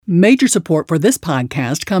Major support for this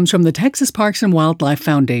podcast comes from the Texas Parks and Wildlife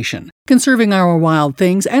Foundation, conserving our wild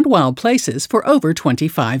things and wild places for over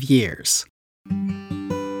 25 years.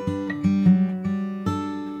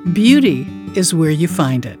 Beauty is where you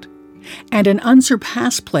find it, and an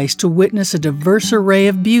unsurpassed place to witness a diverse array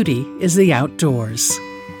of beauty is the outdoors.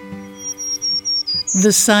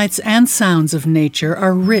 The sights and sounds of nature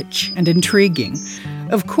are rich and intriguing.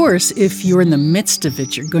 Of course, if you're in the midst of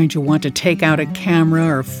it, you're going to want to take out a camera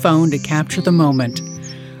or phone to capture the moment,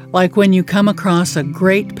 like when you come across a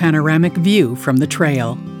great panoramic view from the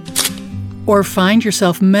trail, or find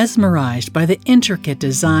yourself mesmerized by the intricate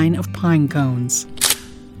design of pine cones.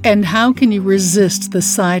 And how can you resist the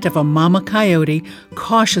sight of a mama coyote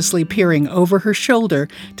cautiously peering over her shoulder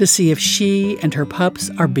to see if she and her pups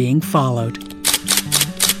are being followed?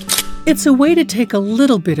 It's a way to take a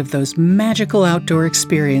little bit of those magical outdoor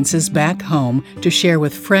experiences back home to share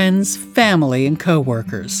with friends, family, and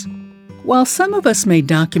coworkers. While some of us may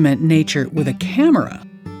document nature with a camera,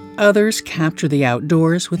 others capture the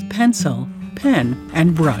outdoors with pencil, pen,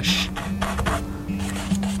 and brush.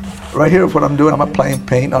 Right here, what I'm doing, I'm applying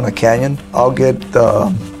paint on a canyon. I'll get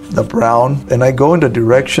the brown, and I go in the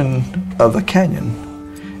direction of the canyon,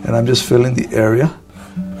 and I'm just filling the area.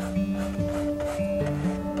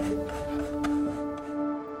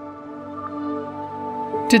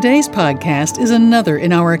 Today's podcast is another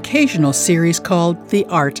in our occasional series called The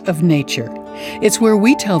Art of Nature. It's where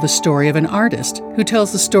we tell the story of an artist who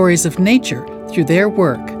tells the stories of nature through their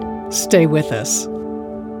work. Stay with us.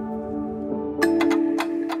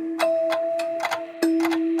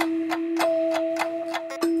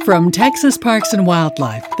 From Texas Parks and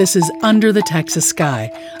Wildlife, this is Under the Texas Sky,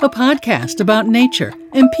 a podcast about nature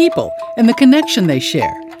and people and the connection they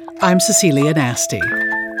share. I'm Cecilia Nasty.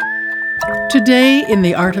 Today, in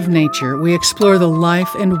The Art of Nature, we explore the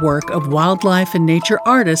life and work of wildlife and nature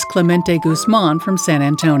artist Clemente Guzman from San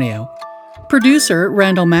Antonio. Producer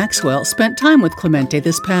Randall Maxwell spent time with Clemente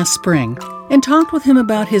this past spring and talked with him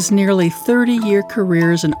about his nearly 30-year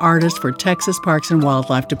career as an artist for Texas Parks and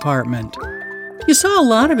Wildlife Department. You saw a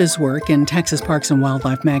lot of his work in Texas Parks and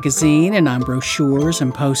Wildlife magazine and on brochures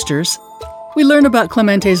and posters. We learn about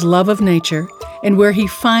Clemente's love of nature and where he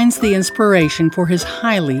finds the inspiration for his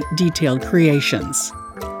highly detailed creations.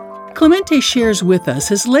 Clemente shares with us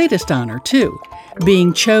his latest honor, too,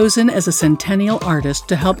 being chosen as a Centennial Artist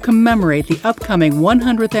to help commemorate the upcoming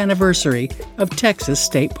 100th anniversary of Texas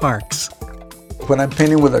State Parks. When I'm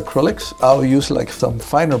painting with acrylics, I'll use like some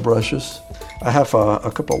finer brushes. I have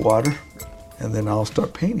a cup of water, and then I'll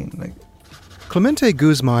start painting. Clemente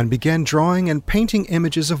Guzman began drawing and painting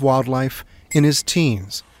images of wildlife in his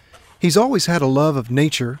teens. He's always had a love of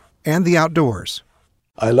nature and the outdoors.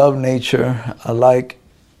 I love nature. I like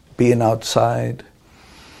being outside.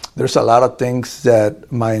 There's a lot of things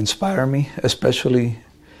that might inspire me, especially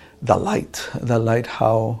the light. The light,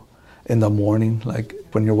 how in the morning, like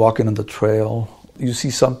when you're walking on the trail, you see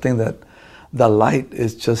something that the light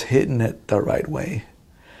is just hitting it the right way.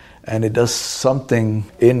 And it does something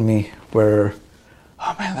in me where,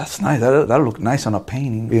 oh man, that's nice. That'll look nice on a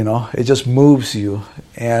painting. You know, it just moves you.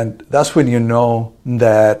 And that's when you know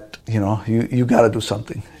that, you got to do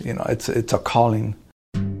something. It's a calling.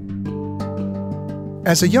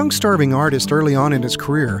 As a young starving artist early on in his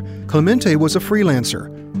career, Clemente was a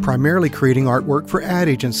freelancer, primarily creating artwork for ad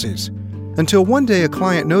agencies. Until one day a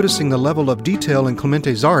client noticing the level of detail in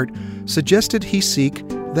Clemente's art suggested he seek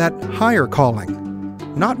that higher calling,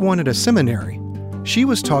 not one at a seminary. She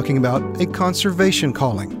was talking about a conservation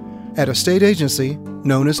calling at a state agency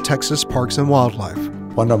known as Texas Parks and Wildlife.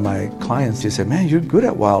 One of my clients, she said, man, you're good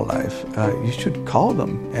at wildlife. You should call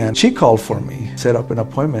them. And she called for me, set up an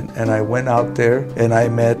appointment, and I went out there and I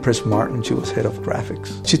met Chris Martin. She was head of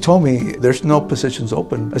graphics. She told me there's no positions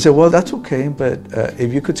open. I said, well, that's okay, but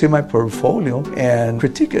if you could see my portfolio and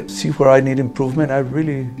critique it, see where I need improvement, I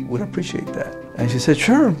really would appreciate that. And she said,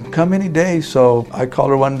 sure, come any day. So I called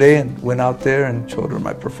her one day and went out there and showed her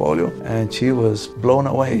my portfolio. And she was blown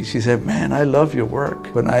away. She said, man, I love your work.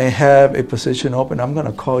 When I have a position open, I'm going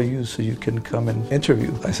to call you so you can come and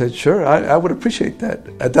interview. I said, sure, I would appreciate that.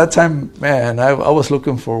 At that time, man, I was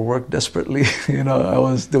looking for work desperately. I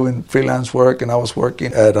was doing freelance work and I was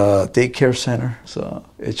working at a daycare center. So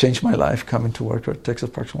it changed my life coming to work at Texas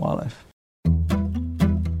Parks and Wildlife.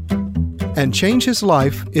 And change his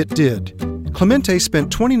life it did. Clemente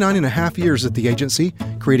spent 29 and a half years at the agency,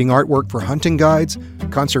 creating artwork for hunting guides,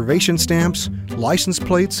 conservation stamps, license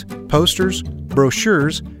plates, posters,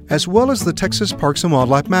 brochures, as well as the Texas Parks and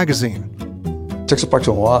Wildlife magazine. Texas Parks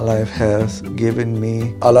and Wildlife has given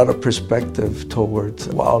me a lot of perspective towards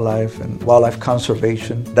wildlife and wildlife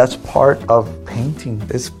conservation. That's part of painting.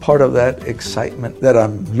 It's part of that excitement that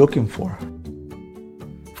I'm looking for.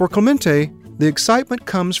 For Clemente, the excitement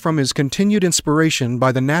comes from his continued inspiration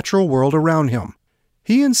by the natural world around him.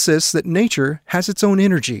 He insists that nature has its own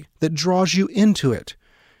energy that draws you into it,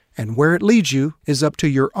 and where it leads you is up to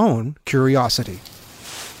your own curiosity.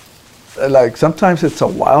 Like sometimes it's a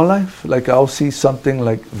wildlife, like I'll see something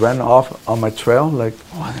like run off on my trail, like,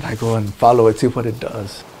 oh, then I go and follow it, see what it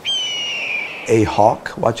does. A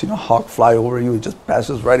hawk, watching a hawk fly over you, it just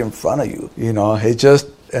passes right in front of you. You know, it's just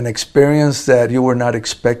an experience that you were not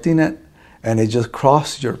expecting it, and it just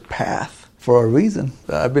crossed your path for a reason.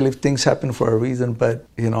 I believe things happen for a reason, but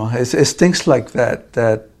you know, it's things like that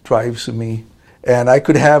that drives me. And I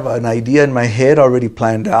could have an idea in my head already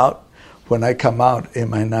planned out. When I come out, it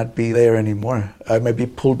might not be there anymore. I may be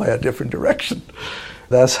pulled by a different direction.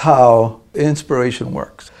 That's how inspiration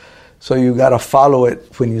works. So you got to follow it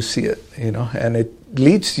when you see it, you know, and it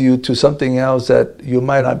leads you to something else that you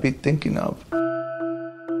might not be thinking of.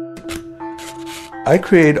 I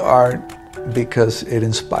create art because it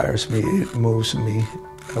inspires me, it moves me.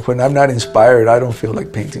 When I'm not inspired, I don't feel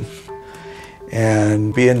like painting.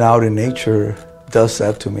 And being out in nature does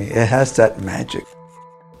that to me. It has that magic.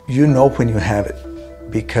 You know when you have it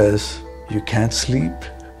because you can't sleep.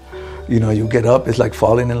 You know, you get up, it's like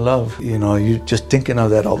falling in love. You know, you're just thinking of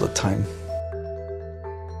that all the time.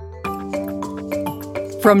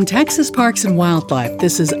 From Texas Parks and Wildlife,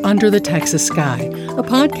 this is Under the Texas Sky, a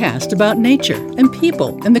podcast about nature and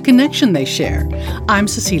people and the connection they share. I'm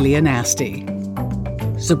Cecilia Nasty.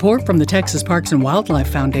 Support from the Texas Parks and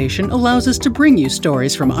Wildlife Foundation allows us to bring you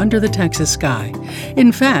stories from under the Texas sky.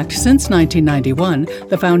 In fact, since 1991,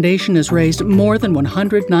 the foundation has raised more than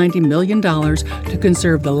 $190 million to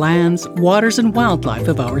conserve the lands, waters, and wildlife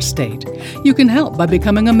of our state. You can help by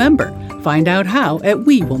becoming a member. Find out how at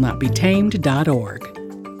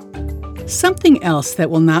wewillnotbetamed.org. Something else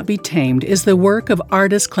that will not be tamed is the work of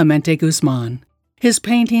artist Clemente Guzman. His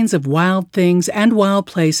paintings of wild things and wild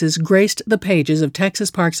places graced the pages of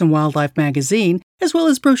Texas Parks and Wildlife magazine, as well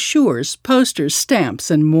as brochures, posters,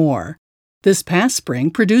 stamps, and more. This past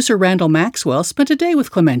spring, producer Randall Maxwell spent a day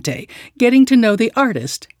with Clemente, getting to know the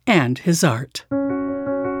artist and his art.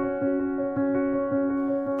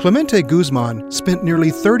 Clemente Guzman spent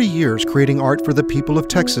nearly 30 years creating art for the people of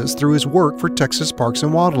Texas through his work for Texas Parks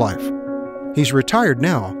and Wildlife. He's retired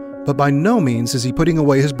now, but by no means is he putting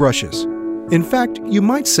away his brushes. In fact, you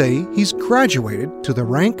might say he's graduated to the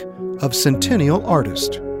rank of Centennial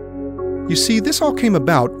Artist. You see, this all came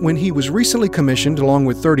about when he was recently commissioned, along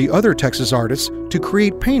with 30 other Texas artists, to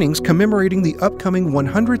create paintings commemorating the upcoming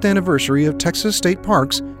 100th anniversary of Texas State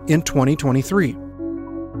Parks in 2023.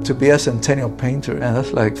 To be a Centennial painter, and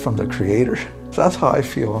that's like from the creator. That's how I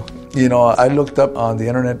feel. You know, I looked up on the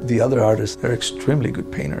internet the other artists. They're extremely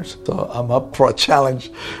good painters. So I'm up for a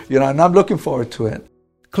challenge, you know, and I'm looking forward to it.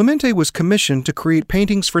 Clemente was commissioned to create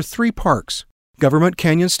paintings for 3 parks: Government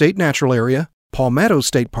Canyon State Natural Area, Palmetto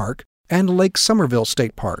State Park, and Lake Somerville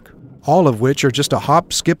State Park, all of which are just a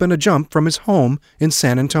hop, skip, and a jump from his home in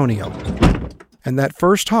San Antonio. And that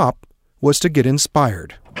first hop was to get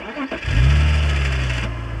inspired.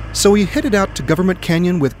 So he headed out to Government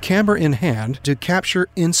Canyon with camera in hand to capture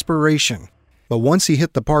inspiration. But once he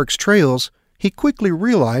hit the park's trails, he quickly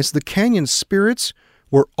realized the canyon's spirits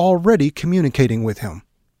were already communicating with him.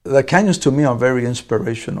 The canyons to me are very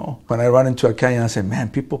inspirational. When I run into a canyon, I say, man,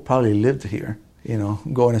 people probably lived here, you know,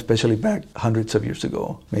 going especially back hundreds of years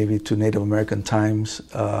ago, maybe to Native American times.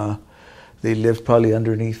 They lived probably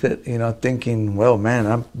underneath it, you know, thinking, well, man,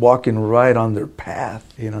 I'm walking right on their path.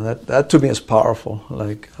 You know, that to me is powerful.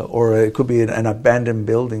 Like, or it could be an abandoned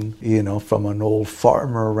building, you know, from an old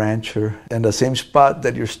farmer, rancher. And the same spot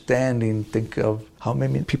that you're standing, think of how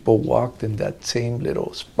many people walked in that same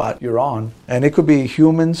little spot you're on. And it could be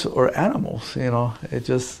humans or animals, you know. It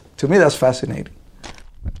just, to me, that's fascinating.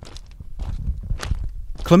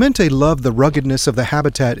 Clemente loved the ruggedness of the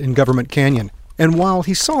habitat in Government Canyon. And while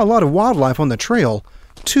he saw a lot of wildlife on the trail,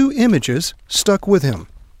 2 images stuck with him: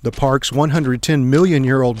 the park's 110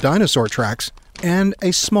 million-year-old dinosaur tracks and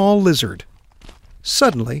a small lizard.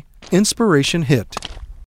 Suddenly, inspiration hit.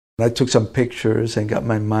 I took some pictures and got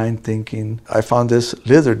my mind thinking. I found this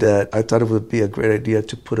lizard that I thought it would be a great idea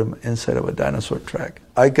to put him inside of a dinosaur track.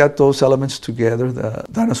 I got those elements together, the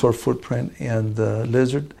dinosaur footprint and the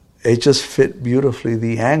lizard. It just fit beautifully,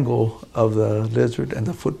 the angle of the lizard and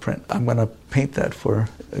the footprint. I'm going to paint that for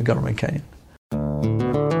Government Canyon.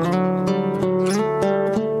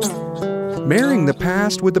 Marrying the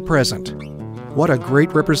past with the present. What a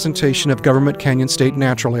great representation of Government Canyon State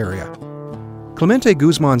Natural Area. Clemente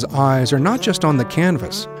Guzman's eyes are not just on the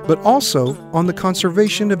canvas, but also on the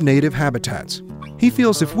conservation of native habitats. He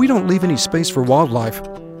feels if we don't leave any space for wildlife,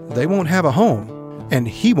 they won't have a home, and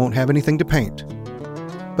he won't have anything to paint.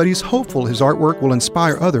 But he's hopeful his artwork will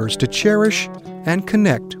inspire others to cherish and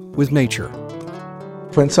connect with nature.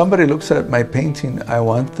 When somebody looks at my painting, I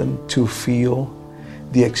want them to feel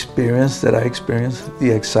the experience that I experienced,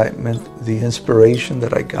 the excitement, the inspiration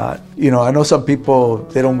that I got. You know, I know some people,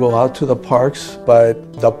 they don't go out to the parks,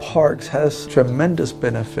 but the parks has tremendous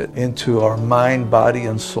benefit into our mind, body,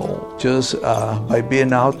 and soul. Just by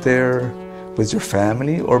being out there with your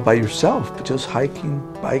family or by yourself, just hiking,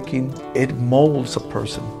 biking, it molds a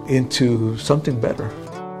person into something better.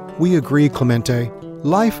 We agree, Clemente.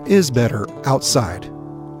 Life is better outside.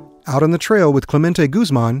 Out on the trail with Clemente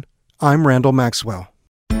Guzman, I'm Randall Maxwell.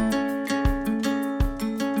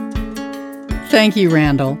 Thank you,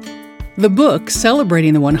 Randall. The book,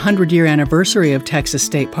 celebrating the 100-year anniversary of Texas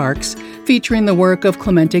State Parks, featuring the work of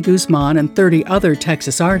Clemente Guzman and 30 other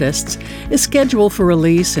Texas artists, is scheduled for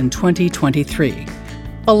release in 2023,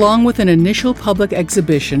 along with an initial public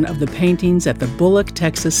exhibition of the paintings at the Bullock,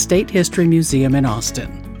 Texas State History Museum in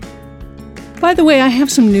Austin. By the way, I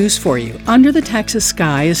have some news for you. Under the Texas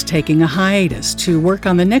Sky is taking a hiatus to work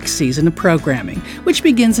on the next season of programming, which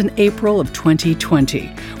begins in April of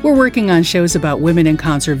 2020. We're working on shows about women in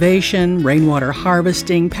conservation, rainwater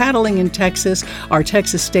harvesting, paddling in Texas, our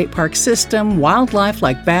Texas State Park system, wildlife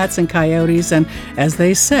like bats and coyotes, and, as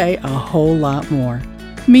they say, a whole lot more.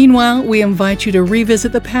 Meanwhile, we invite you to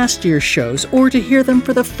revisit the past year's shows or to hear them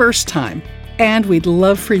for the first time. And we'd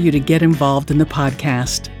love for you to get involved in the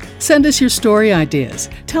podcast. Send us your story ideas.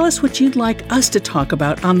 Tell us what you'd like us to talk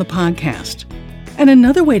about on the podcast. And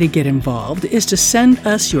another way to get involved is to send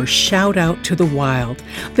us your shout out to the wild.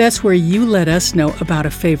 That's where you let us know about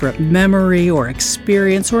a favorite memory or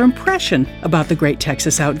experience or impression about the great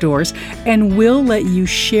Texas outdoors, and we'll let you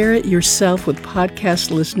share it yourself with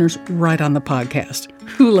podcast listeners right on the podcast.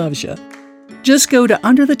 Who loves you? Just go to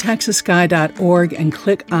underthetexassky.org and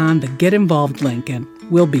click on the Get Involved link, and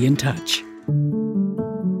we'll be in touch.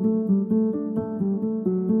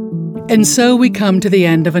 And so we come to the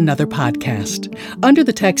end of another podcast. Under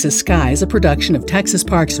the Texas Sky is a production of Texas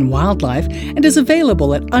Parks and Wildlife and is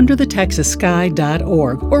available at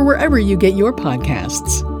underthetexassky.org or wherever you get your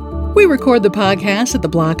podcasts. We record the podcast at the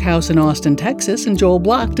Block House in Austin, Texas, and Joel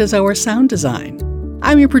Block does our sound design.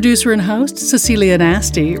 I'm your producer and host, Cecilia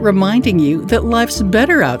Nasty, reminding you that life's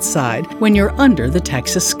better outside when you're under the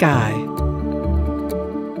Texas sky.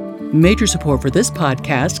 Major support for this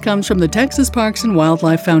podcast comes from the Texas Parks and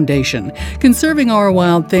Wildlife Foundation, conserving our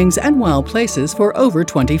wild things and wild places for over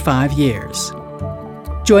 25 years.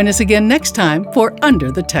 Join us again next time for Under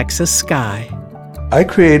the Texas Sky. I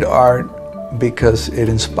create art because it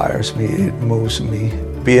inspires me, it moves me.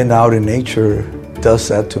 Being out in nature does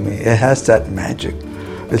that to me. It has that magic.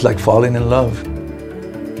 It's like falling in love.